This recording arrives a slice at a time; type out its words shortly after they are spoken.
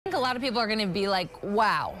lot of people are going to be like,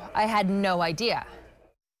 wow, I had no idea.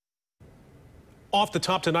 Off the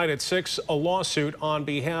top tonight at 6, a lawsuit on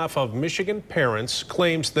behalf of Michigan parents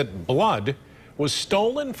claims that blood was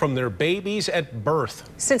stolen from their babies at birth.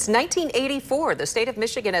 Since 1984, the state of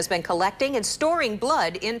Michigan has been collecting and storing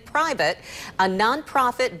blood in private, a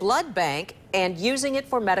nonprofit blood bank, and using it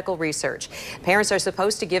for medical research. Parents are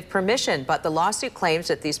supposed to give permission, but the lawsuit claims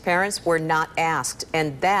that these parents were not asked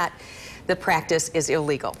and that the practice is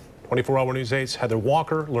illegal. 24-Hour News 8's Heather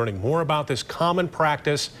Walker learning more about this common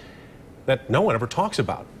practice that no one ever talks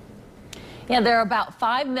about. Yeah, there are about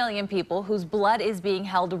 5 million people whose blood is being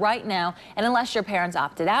held right now, and unless your parents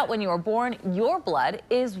opted out when you were born, your blood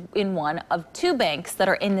is in one of 2 banks that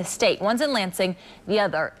are in the state. One's in Lansing, the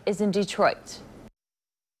other is in Detroit.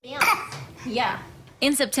 Yeah.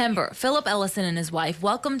 In September, Philip Ellison and his wife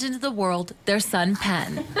welcomed into the world their son,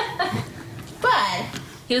 Penn. Bud.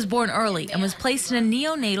 He was born early and was placed in a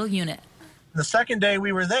neonatal unit. The second day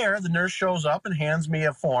we were there, the nurse shows up and hands me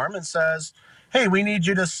a form and says, hey, we need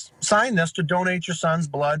you to sign this to donate your son's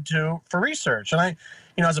blood for research. And I,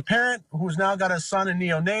 as a parent who's now got a son in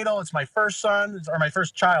neonatal, it's my first son, or my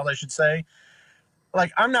first child, I should say.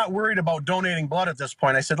 Like, I'm not worried about donating blood at this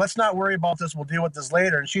point. I said, let's not worry about this. We'll deal with this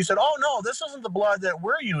later. And she said, oh, no, this isn't the blood that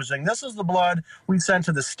we're using. This is the blood we sent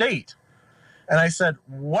to the state. And I said,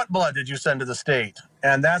 what blood did you send to the state?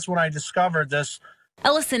 And that's when I discovered this.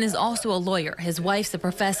 Ellison is also a lawyer. His wife's a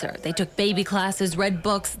professor. They took baby classes, read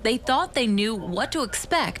books. They thought they knew what to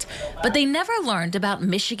expect, but they never learned about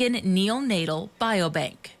Michigan Neonatal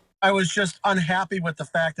Biobank. I was just unhappy with the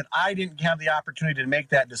fact that I didn't have the opportunity to make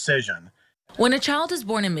that decision. When a child is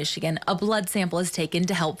born in Michigan, a blood sample is taken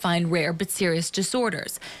to help find rare but serious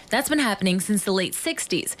disorders. That's been happening since the late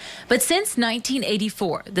 60s. But since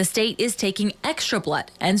 1984, the state is taking extra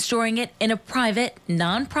blood and storing it in a private,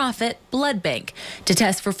 nonprofit blood bank to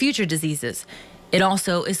test for future diseases. It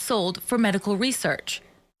also is sold for medical research.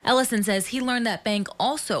 Ellison says he learned that bank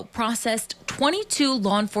also processed 22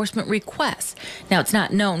 law enforcement requests. Now, it's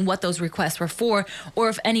not known what those requests were for or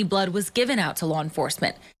if any blood was given out to law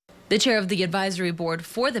enforcement. The chair of the advisory board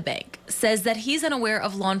for the bank says that he's unaware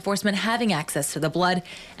of law enforcement having access to the blood,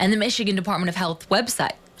 and the Michigan Department of Health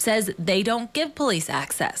website says they don't give police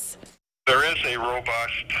access. There is a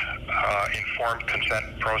robust informed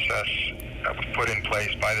consent process that was put in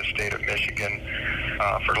place by the state of Michigan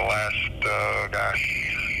for the last,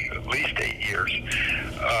 at least 8 years.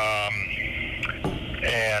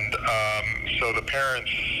 So the parents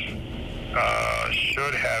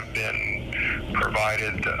should have been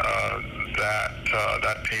provided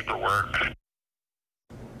that paperwork.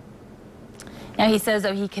 Now, he says,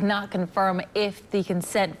 though, he cannot confirm if the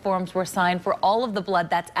consent forms were signed for all of the blood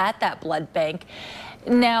that's at that blood bank.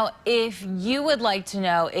 Now, if you would like to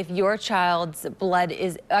know if your child's blood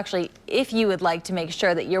is if you would like to make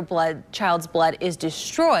sure that your child's blood is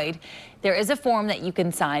destroyed, there is a form that you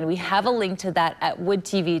can sign. We have a link to that at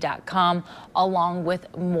woodtv.com, along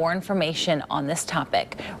with more information on this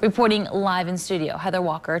topic. Reporting live in studio, Heather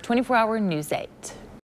Walker, 24-Hour News 8.